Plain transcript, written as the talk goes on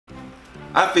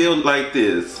I feel like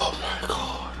this. Oh my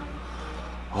God.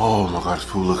 Oh my God, this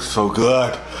food looks so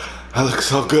good. That looks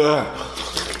so good.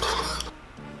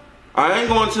 I ain't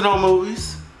going to no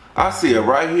movies. I see it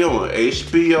right here on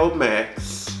HBO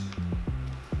Max.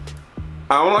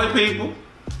 I don't like people.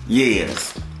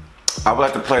 Yes. I would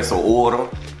like to place an order.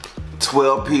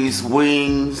 12-piece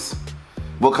wings.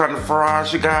 What kind of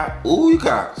fries you got? Ooh, you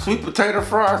got sweet potato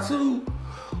fries too.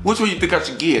 Which one you think I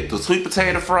should get? The sweet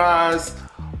potato fries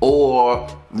or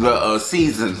the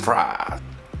seasoned fries?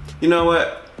 You know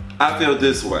what? I feel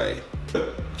this way.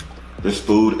 This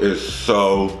food is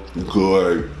so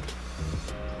good.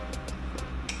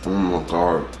 Oh my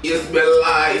God. Yes, be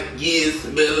like,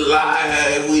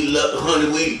 we love,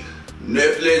 honey, we,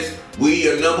 Netflix, we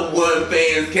your #1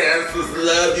 fans, casters,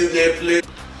 love you, Netflix.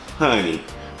 Honey,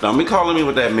 don't be calling me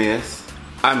with that mess.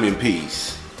 I'm in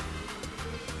peace.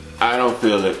 I don't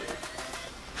feel it.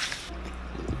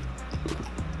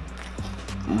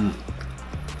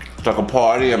 It's like a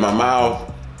party in my mouth.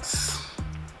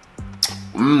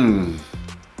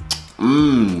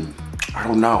 I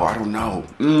don't know.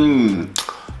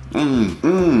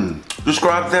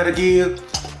 Describe that again.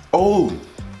 Oh.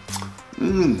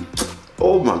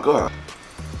 Oh my God.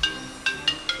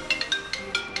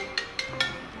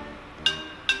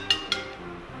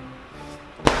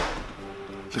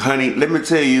 Honey, let me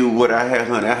tell you what I had,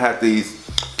 honey. I had these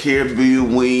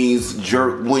Caribbean wings,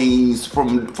 jerk wings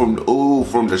from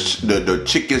the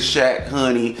Chicken Shack,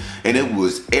 honey, and it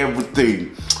was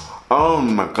everything. Oh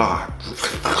my God.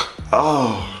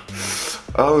 Oh.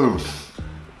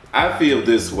 I feel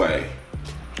this way.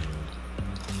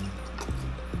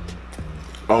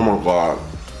 Oh my God.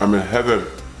 I'm in heaven.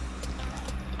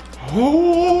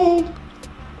 Oh.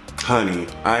 Honey,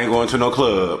 I ain't going to no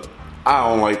club. I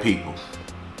don't like people.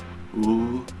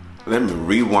 Ooh, let me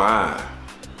rewind.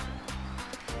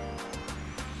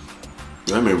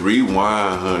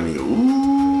 Honey.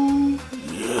 Ooh,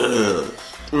 yes.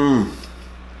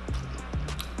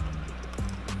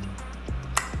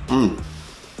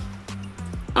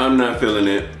 I'm not feeling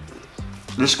it.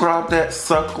 Describe that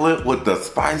succulent with the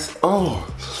spice. Oh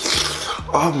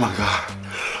my God.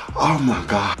 Oh my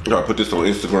God. I gotta put this on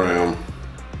Instagram.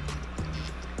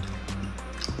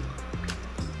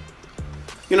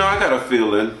 You know, I got a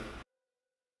feeling